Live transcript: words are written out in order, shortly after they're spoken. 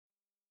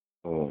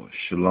Oh,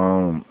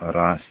 Shalom,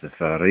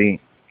 Rastafari.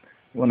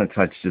 I want to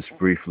touch just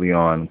briefly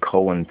on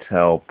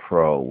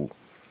Cointelpro.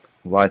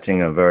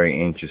 Watching a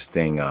very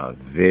interesting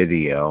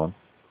video.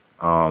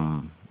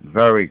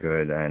 Very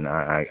good, and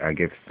I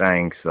give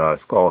thanks.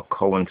 It's called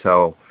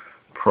Cointelpro,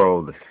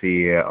 The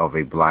Fear of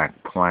a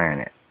Black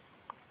Planet.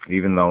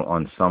 Even though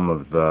on some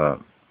of the,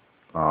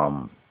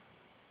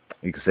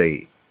 you could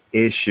say,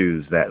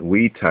 issues that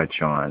we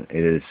touch on,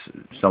 it is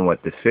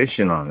somewhat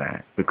deficient on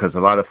that because a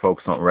lot of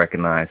folks don't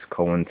recognize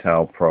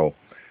COINTELPRO,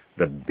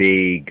 the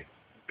big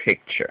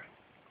picture,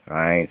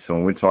 right? So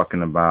when we're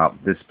talking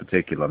about this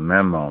particular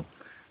memo,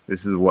 this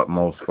is what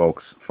most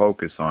folks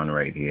focus on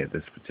right here,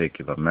 this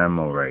particular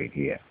memo right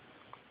here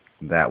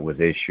that was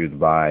issued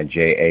by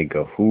J.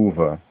 Edgar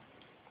Hoover,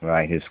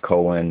 right? His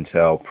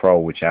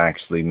COINTELPRO, which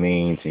actually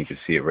means, you can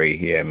see it right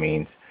here,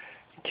 means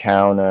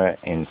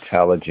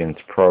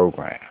Counterintelligence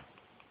Program.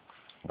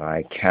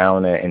 Right,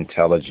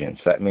 counterintelligence.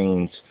 That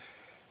means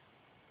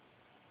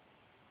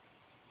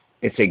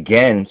it's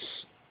against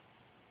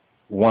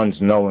one's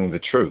knowing the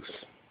truth.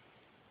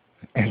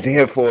 And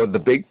therefore, the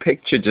big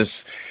picture just,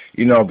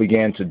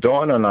 began to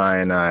dawn on I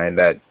and I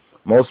that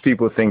most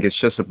people think it's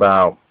just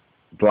about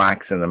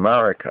blacks in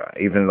America,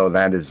 even though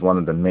that is one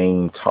of the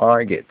main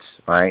targets,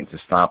 right, to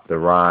stop the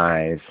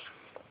rise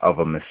of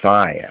a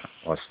Messiah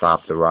or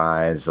stop the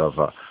rise of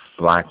a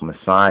black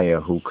Messiah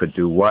who could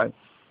do what?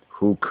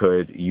 Who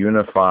could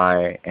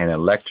unify and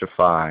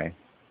electrify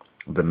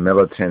the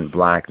militant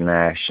black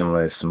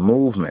nationalist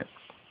movement.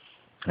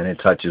 And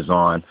it touches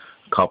on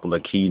a couple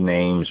of key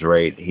names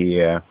right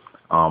here,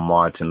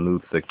 Martin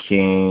Luther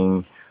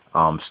King,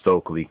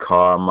 Stokely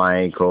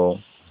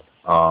Carmichael,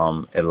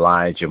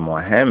 Elijah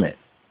Muhammad.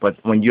 But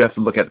when you have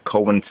to look at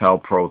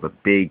COINTELPRO, the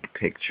big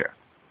picture,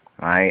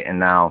 right? And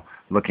now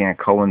looking at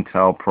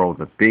COINTELPRO,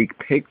 the big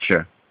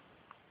picture,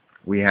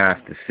 we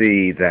have to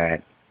see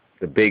that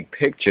the big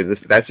picture,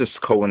 that's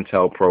just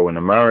COINTELPRO in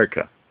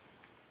America.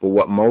 But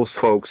what most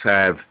folks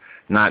have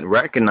not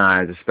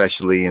recognized,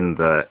 especially in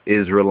the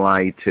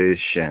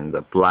Israelitish and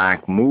the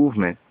black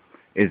movement,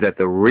 is that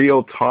the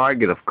real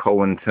target of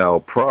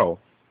COINTELPRO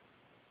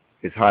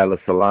is HAILE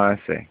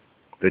SELASSIE,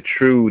 the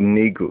true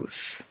Negroes,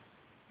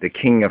 the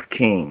King of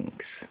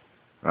Kings,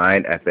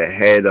 right, at the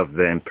head of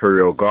the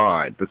Imperial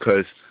Guard.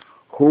 Because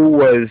who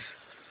was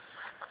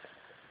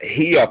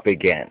he up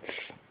against?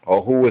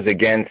 Or who was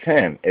against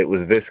him? It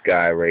was this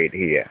guy right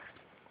here,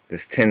 this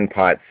Tin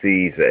Pot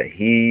Caesar.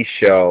 He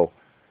shall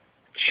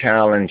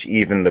challenge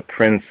even the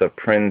Prince of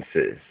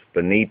Princes,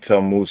 Benito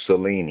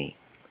Mussolini.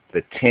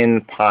 The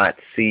Tin Pot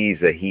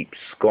Caesar heaped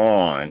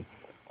scorn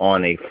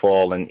on a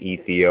fallen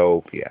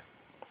Ethiopia.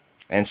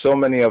 And so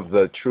many of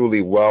the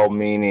truly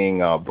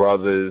well-meaning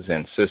brothers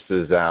and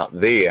sisters out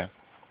there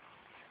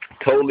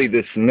totally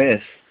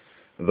dismiss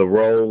the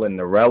role and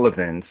the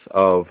relevance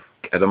of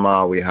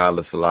Edamawi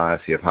Haile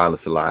Selassie, of Haile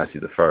Selassie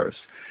the First.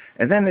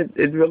 And then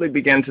it really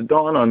began to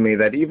dawn on me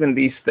that even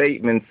these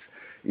statements,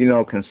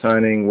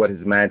 concerning what His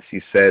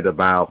Majesty said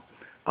about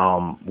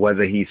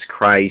whether he's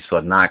Christ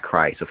or not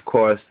Christ, of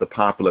course, the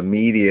popular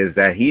media is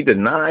that he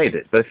denied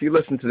it. But if you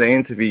listen to the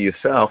interview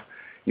yourself,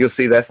 you'll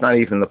see that's not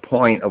even the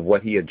point of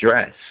what he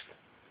addressed.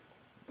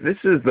 This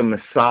is the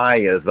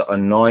Messiah, the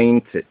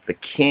Anointed, the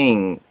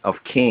King of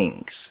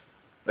Kings.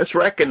 Let's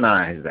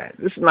recognize that.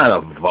 This is not a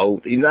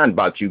vote. It's not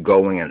about you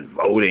going and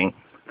voting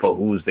for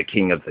who's the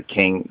King of the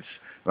Kings,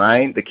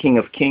 right? The King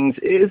of Kings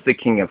is the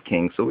King of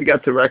Kings. So we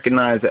got to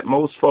recognize that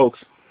most folks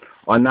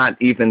are not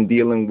even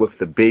dealing with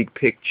the big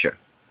picture,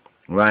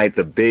 right?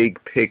 The big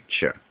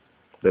picture,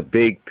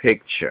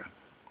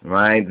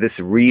 right? This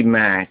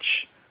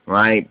rematch,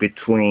 right,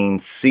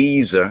 between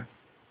Caesar,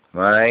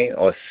 right,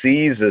 or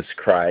Caesar's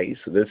Christ.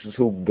 This is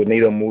who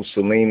Benito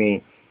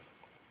Mussolini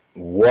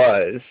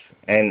was,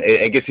 and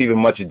it gets even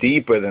much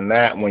deeper than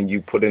that when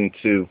you put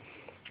into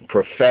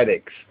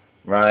prophetics,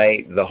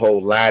 right, the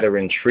whole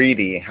Lateran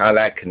Treaty, how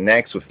that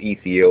connects with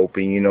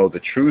Ethiopia,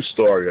 the true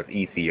story of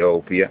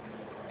Ethiopia.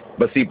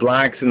 But see,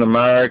 blacks in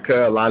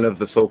America, a lot of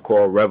the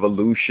so-called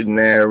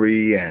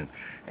revolutionary and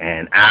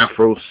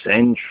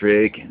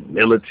Afrocentric and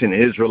militant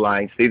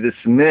Israelites, they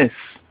dismiss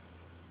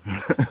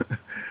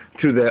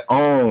to their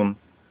own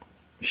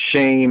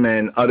shame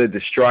and utter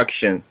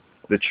destruction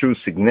the true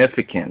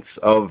significance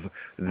of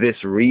this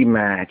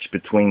rematch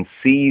between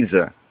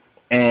Caesar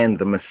and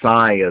the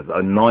Messiah, the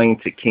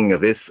anointed King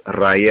of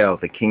Israel,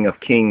 the King of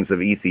Kings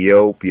of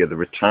Ethiopia, the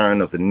return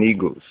of the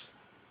Negroes.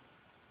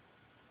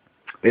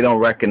 They don't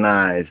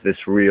recognize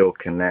this real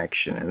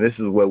connection. And this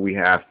is where we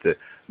have to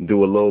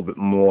do a little bit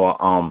more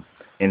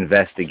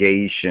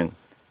investigation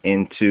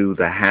into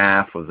the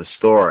half of the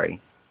story,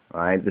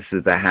 right? This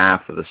is the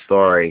half of the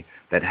story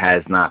that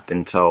has not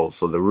been told.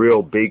 So the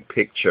real big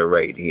picture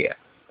right here,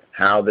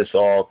 how this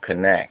all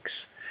connects.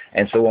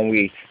 And so when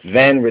we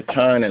then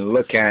return and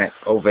look at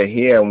over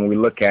here, when we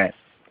look at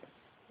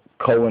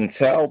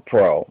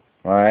COINTELPRO,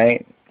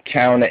 right,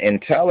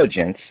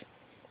 counterintelligence,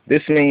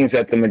 this means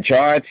that the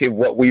majority of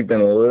what we've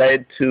been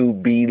led to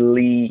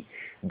believe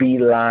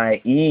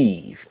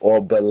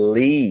or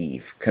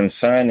believe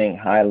concerning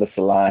Haile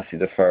Selassie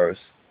the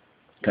First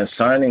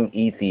concerning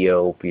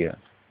Ethiopia,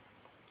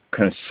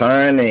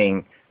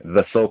 concerning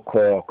the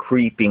so-called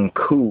creeping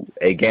coup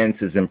against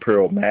His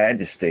Imperial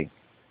Majesty,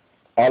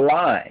 are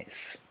lies.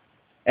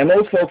 And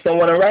most folks don't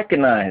want to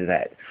recognize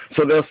that.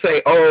 So they'll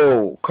say,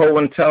 oh,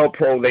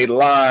 Cointelpro, they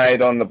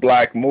lied on the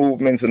black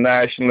movements and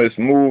nationalist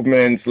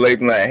movements,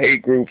 labeling that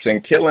hate groups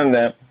and killing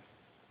them.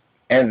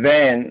 And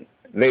then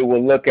they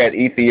will look at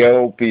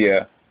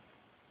Ethiopia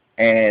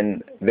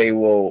and they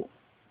will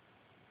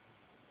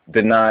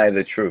deny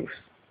the truth,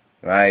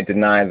 right?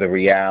 Deny the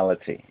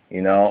reality,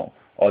 you know?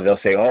 Or they'll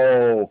say,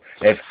 oh,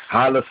 if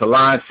HAILE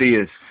Selassie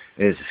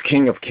is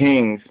King of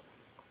Kings,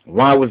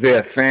 why was there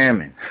a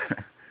famine?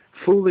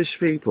 Foolish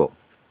people.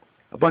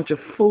 A bunch of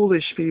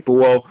foolish people.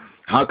 Well,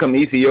 how come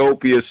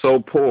Ethiopia is so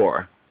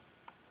poor?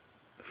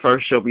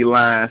 First shall be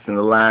last and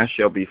the last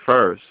shall be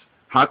first.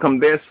 How come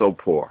they're so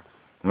poor?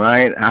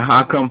 Right?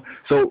 How come?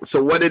 So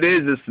what it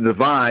is to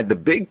divide. The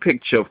big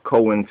picture of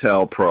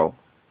Cointelpro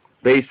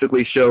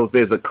basically shows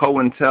there's a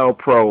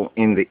Cointelpro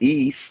in the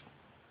east,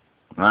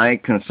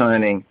 right,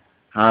 concerning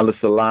HAILE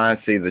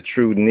Selassie, the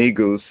true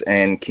Negroes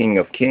and King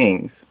of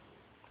Kings,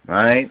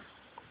 right?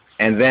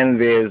 And then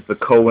there's the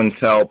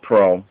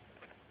Cointelpro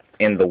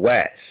in the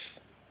west.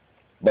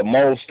 But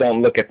most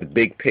don't look at the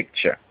big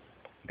picture.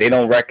 They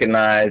don't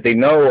recognize, they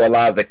know a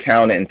lot of the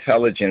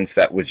counterintelligence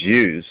that was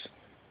used,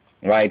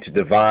 right, to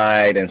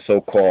divide and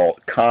so-called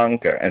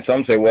conquer. And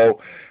some say, well,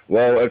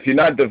 if you're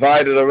not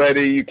divided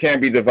already, you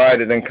can't be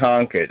divided and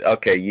conquered.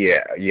 Okay,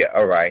 yeah,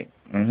 all right.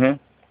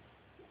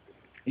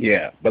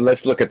 Yeah, but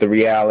let's look at the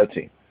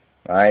reality,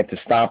 right, to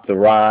stop the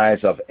rise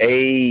of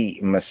a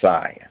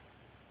Messiah.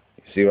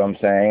 You see what I'm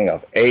saying?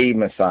 Of a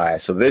Messiah.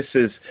 So this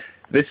is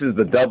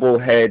the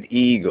double-head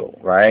eagle,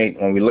 right?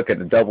 When we look at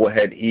the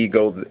double-head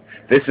eagle,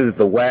 this is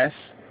the West,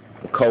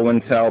 the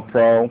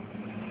Cointelpro,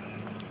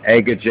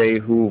 Edgar J.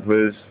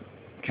 Hoover's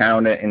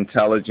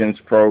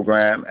counterintelligence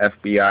program,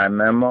 FBI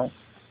memo,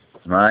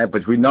 right?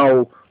 But we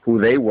know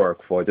who they work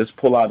for. Just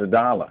pull out a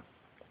dollar.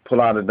 Pull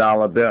out a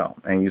dollar bill,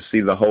 and you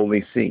see the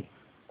Holy See.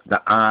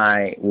 The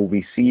eye will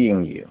be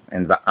seeing you,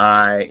 and the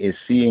eye is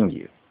seeing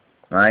you,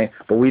 right?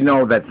 But we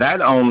know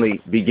that only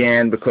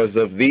began because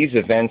of these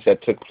events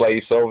that took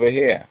place over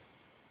here.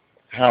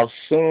 How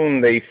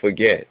soon they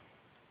forget.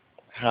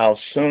 How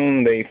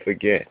soon they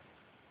forget.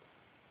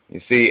 You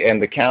see, and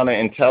the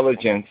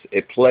counterintelligence,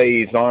 it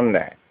plays on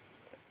that.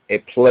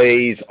 It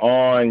plays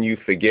on you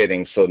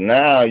forgetting. So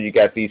now you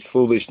got these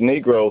foolish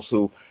Negroes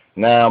who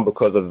now,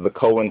 because of the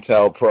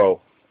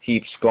Cointelpro,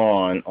 heap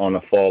scorn on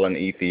a fallen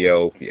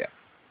Ethiopia.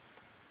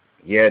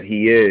 Yet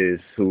he is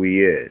who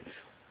he is.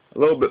 A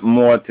little bit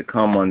more to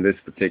come on this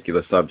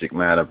particular subject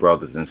matter,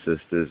 brothers and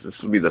sisters. This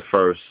will be the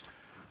first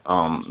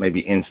maybe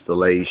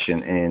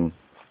installation in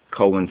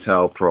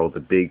Cointelpro,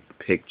 the big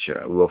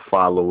picture. We'll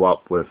follow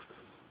up with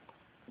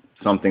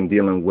something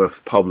dealing with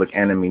public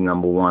enemy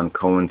number one,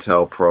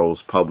 Cointelpro's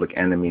public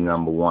enemy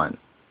number one,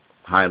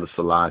 HAILE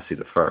Selassie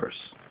the First.